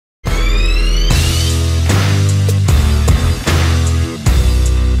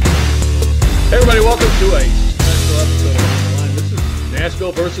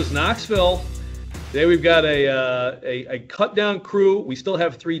Vanderbilt versus Knoxville. Today we've got a cut-down crew. We still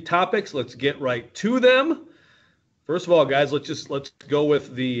have 3 topics. Let's get right to them. First of all, guys, let's go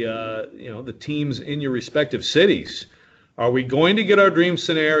with the teams in your respective cities. Are we going to get our dream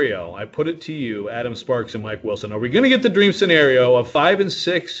scenario? I put it to you, Adam Sparks and Mike Wilson. Are we going to get the dream scenario of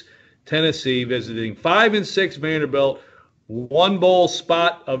 5-6 Tennessee visiting 5-6 Vanderbilt, 1 bowl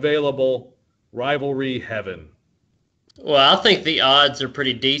spot available, rivalry heaven? Well, I think the odds are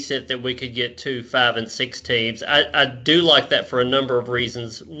pretty decent that we could get 2 5-6 teams. I do like that for a number of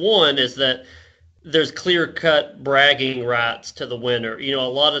reasons. One is that there's clear-cut bragging rights to the winner. You know,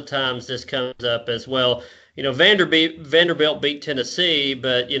 a lot of times this comes up as well. You know, Vanderbilt beat Tennessee,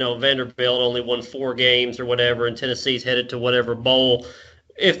 but, you know, Vanderbilt only won 4 games or whatever, and Tennessee's headed to whatever bowl.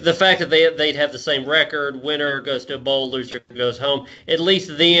 If the fact that they'd have the same record, winner goes to a bowl, loser goes home, at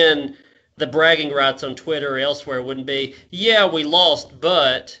least then the bragging rights on Twitter or elsewhere wouldn't be, yeah, we lost,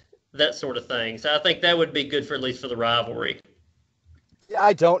 but that sort of thing. So I think that would be good for at least for the rivalry. Yeah,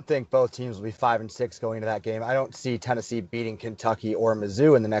 I don't think both teams will be 5-6 going into that game. I don't see Tennessee beating Kentucky or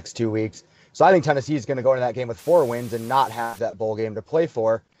Mizzou in the next 2 weeks. So I think Tennessee is going to go into that game with 4 wins and not have that bowl game to play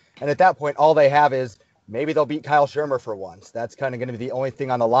for. And at that point, all they have is maybe they'll beat Kyle Shermer for once. That's kind of going to be the only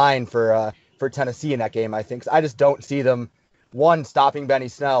thing on the line for Tennessee in that game, I think. So I just don't see them, 1, stopping Benny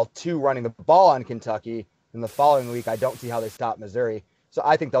Snell, 2, running the ball on Kentucky. In the following week, I don't see how they stop Missouri. So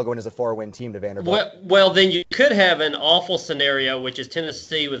I think they'll go in as a 4-win team to Vanderbilt. Well, then you could have an awful scenario, which is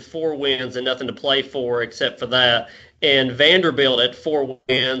Tennessee with 4 wins and nothing to play for except for that, and Vanderbilt at 4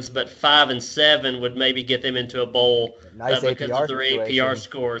 wins, but 5-7 would maybe get them into a bowl nice because APR of their APR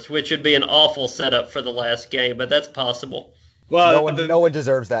scores, which would be an awful setup for the last game, but that's possible. Well, no one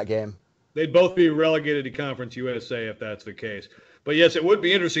deserves that game. They'd both be relegated to Conference USA if that's the case. But yes, it would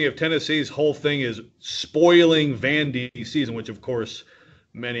be interesting if Tennessee's whole thing is spoiling Vandy's season, which of course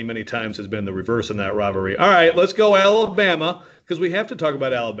many, many times has been the reverse in that rivalry. All right, let's go Alabama, because we have to talk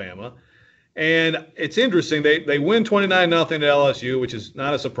about Alabama. And it's interesting. They win 29-0 at LSU, which is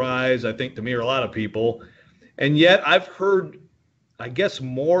not a surprise, I think, to me or a lot of people. And yet I've heard, I guess,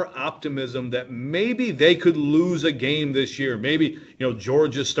 more optimism that maybe they could lose a game this year. Maybe,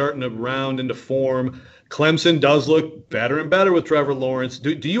 Georgia's starting to round into form. Clemson does look better and better with Trevor Lawrence.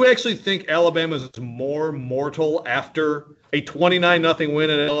 Do you actually think Alabama is more mortal after a 29-0 win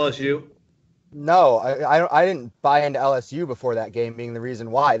at LSU? No, I didn't buy into LSU before that game being the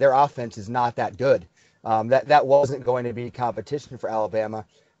reason why. Their offense is not that good. That wasn't going to be competition for Alabama.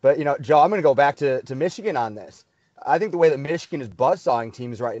 But, Joe, I'm going to go back to Michigan on this. I think the way that Michigan is buzzsawing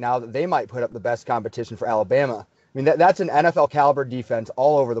teams right now, that they might put up the best competition for Alabama. I mean, that's an NFL caliber defense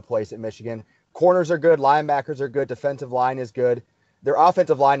all over the place at Michigan. Corners are good, linebackers are good, defensive line is good. Their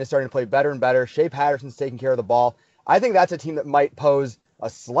offensive line is starting to play better and better. Shea Patterson's taking care of the ball. I think that's a team that might pose a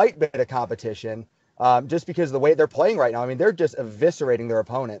slight bit of competition just because of the way they're playing right now. I mean, they're just eviscerating their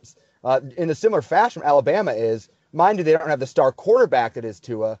opponents. In a similar fashion, Alabama is. Mind you, they don't have the star quarterback that is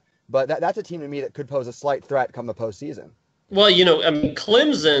Tua, but that's a team to me that could pose a slight threat come the postseason. Well,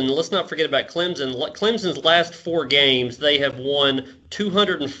 Clemson, let's not forget about Clemson. Clemson's last 4 games, they have won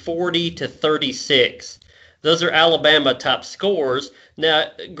 240-36. Those are Alabama top scores. Now,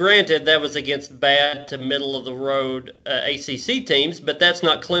 granted, that was against bad to middle-of-the-road ACC teams, but that's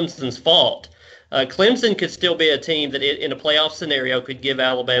not Clemson's fault. Clemson could still be a team that in a playoff scenario could give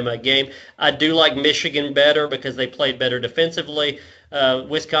Alabama a game. I do like Michigan better because they played better defensively.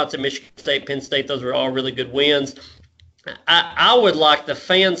 Wisconsin, Michigan State, Penn State, those were all really good wins. I would like, the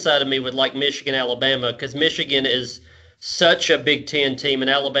fan side of me would like Michigan, Alabama, because Michigan is such a Big Ten team and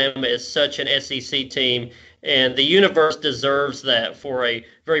Alabama is such an SEC team. And the universe deserves that for a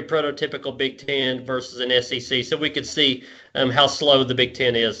very prototypical Big Ten versus an SEC. So we could see how slow the Big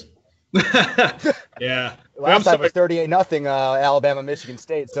Ten is. Yeah. Last time was 38-0 Alabama, Michigan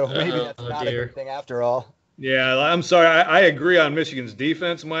State. So maybe that's not a good thing after all. Yeah, I'm sorry. I agree on Michigan's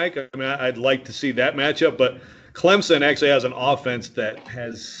defense, Mike. I mean, I'd like to see that matchup, but Clemson actually has an offense that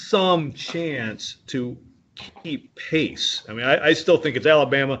has some chance to keep pace. I mean, I still think it's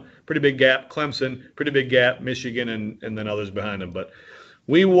Alabama, pretty big gap, Clemson, pretty big gap, Michigan, and then others behind them. But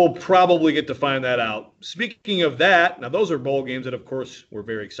we will probably get to find that out. Speaking of that, now those are bowl games that, of course, we're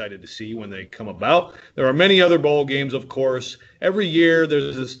very excited to see when they come about. There are many other bowl games, of course. Every year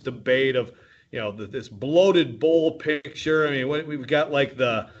there's this debate of, this bloated bowl picture. I mean, we've got like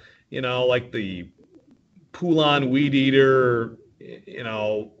the Poulon Weed Eater,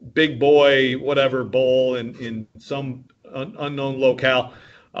 big boy, whatever bowl in some unknown locale.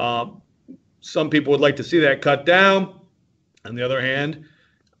 Some people would like to see that cut down. On the other hand,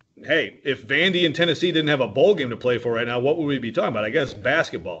 hey, if Vandy and Tennessee didn't have a bowl game to play for right now, what would we be talking about? I guess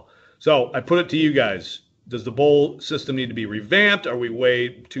basketball. So I put it to you guys. Does the bowl system need to be revamped? Are we way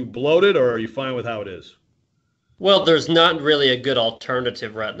too bloated, or are you fine with how it is? Well, there's not really a good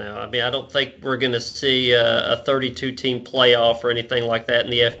alternative right now. I mean, I don't think we're going to see a 32-team playoff or anything like that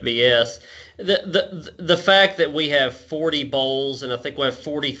in the FBS. The fact that we have 40 bowls, and I think we'll have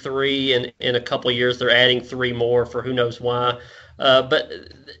 43 in a couple of years, they're adding 3 more for who knows why. But,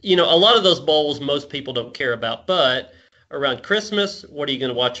 a lot of those bowls most people don't care about. But around Christmas, what are you going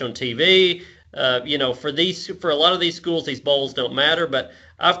to watch on TV? For a lot of these schools, these bowls don't matter. But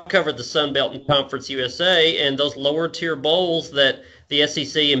I've covered the Sun Belt and Conference USA, and those lower tier bowls that the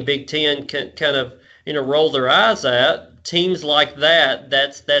SEC and Big Ten can kind of roll their eyes at. Teams like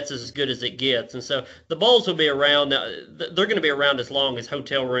that's as good as it gets. And so the bowls will be around. Now, they're going to be around as long as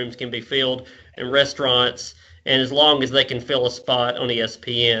hotel rooms can be filled and restaurants, and as long as they can fill a spot on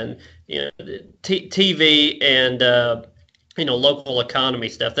ESPN. TV and local economy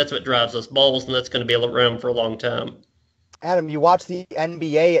stuff. That's what drives those bowls, and that's going to be around for a long time. Adam, you watch the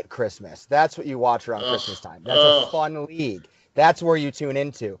NBA at Christmas. That's what you watch around Christmas time. That's a fun league. That's where you tune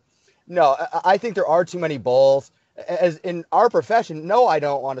into. No, I think there are too many bowls. As in our profession, no, I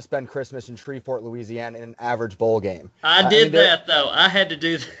don't want to spend Christmas in Shreveport, Louisiana in an average bowl game. I did that, though. I had to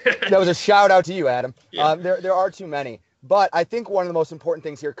do that. That was a shout out to you, Adam. Yeah. There are too many. But I think one of the most important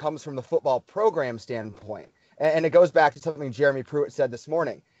things here comes from the football program standpoint. And it goes back to something Jeremy Pruitt said this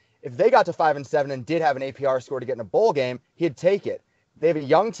morning. If they got to 5-7 and did have an APR score to get in a bowl game, he'd take it. They have a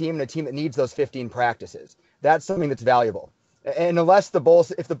young team and a team that needs those 15 practices. That's something that's valuable. And if the bowl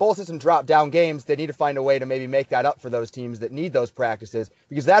system dropped down games, they need to find a way to maybe make that up for those teams that need those practices,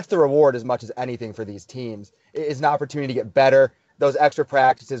 because that's the reward as much as anything for these teams is an opportunity to get better, those extra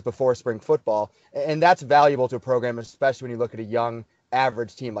practices before spring football. And that's valuable to a program, especially when you look at a young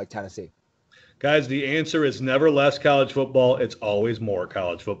average team like Tennessee. Guys, the answer is never less college football. It's always more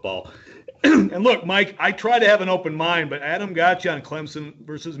college football. And look, Mike, I try to have an open mind, but Adam got you on Clemson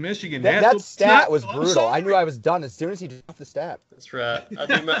versus Michigan. That stat was brutal. I knew I was done as soon as he dropped the stat. That's right.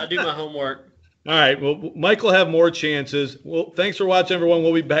 I do my homework. All right. Well, Mike will have more chances. Well, thanks for watching, everyone.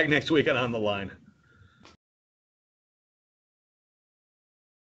 We'll be back next week on the Line.